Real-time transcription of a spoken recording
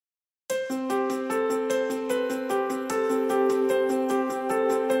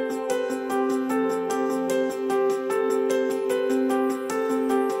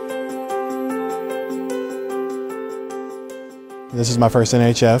This is my first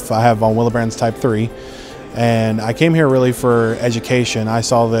NHF. I have von Willebrand's type 3, and I came here really for education. I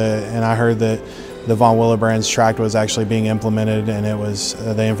saw and I heard that the von Willebrand's tract was actually being implemented, and it was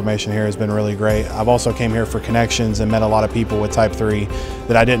the information here has been really great. I've also came here for connections and met a lot of people with type 3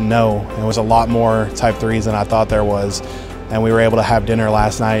 that I didn't know. There was a lot more type 3s than I thought there was, and we were able to have dinner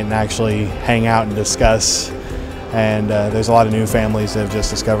last night and actually hang out and discuss. And there's a lot of new families that have just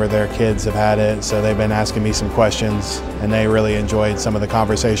discovered their kids have had it, so they've been asking me some questions, and they really enjoyed some of the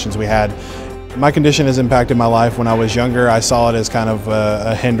conversations we had. My condition has impacted my life. When I was younger, I saw it as kind of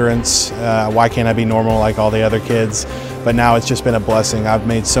a hindrance. Why can't I be normal like all the other kids? But now it's just been a blessing. I've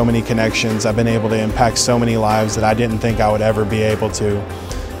made so many connections. I've been able to impact so many lives that I didn't think I would ever be able to.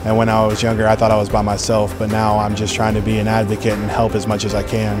 And when I was younger, I thought I was by myself, but now I'm just trying to be an advocate and help as much as I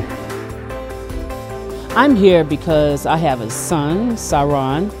can. I'm here because I have a son,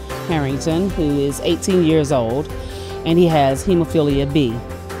 Saron Harrington, who is 18 years old, and he has hemophilia B.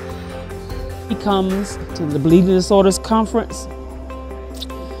 He comes to the Bleeding Disorders Conference.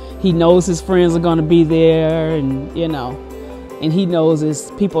 He knows his friends are going to be there, and and he knows there's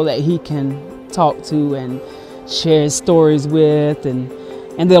people that he can talk to and share his stories with, and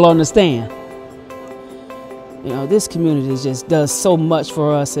they'll understand. This community just does so much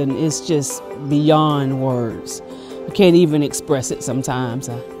for us, and it's just beyond words. I can't even express it sometimes.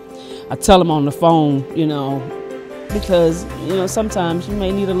 I tell them on the phone, because, sometimes you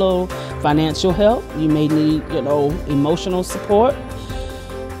may need a little financial help. You may need, emotional support.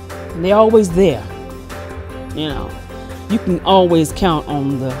 And they're always there. You can always count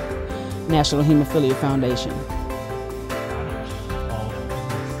on the National Hemophilia Foundation.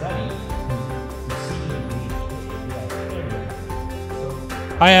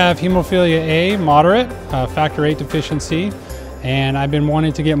 I have hemophilia A, moderate, factor VIII deficiency, and I've been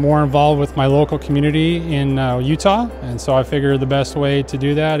wanting to get more involved with my local community in Utah, and so I figured the best way to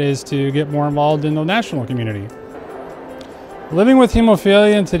do that is to get more involved in the national community. Living with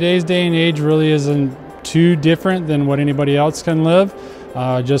hemophilia in today's day and age really isn't too different than what anybody else can live,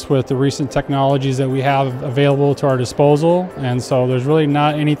 just with the recent technologies that we have available to our disposal, and so there's really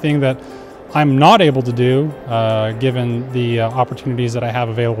not anything that I'm not able to do given the opportunities that I have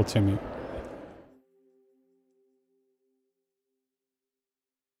available to me.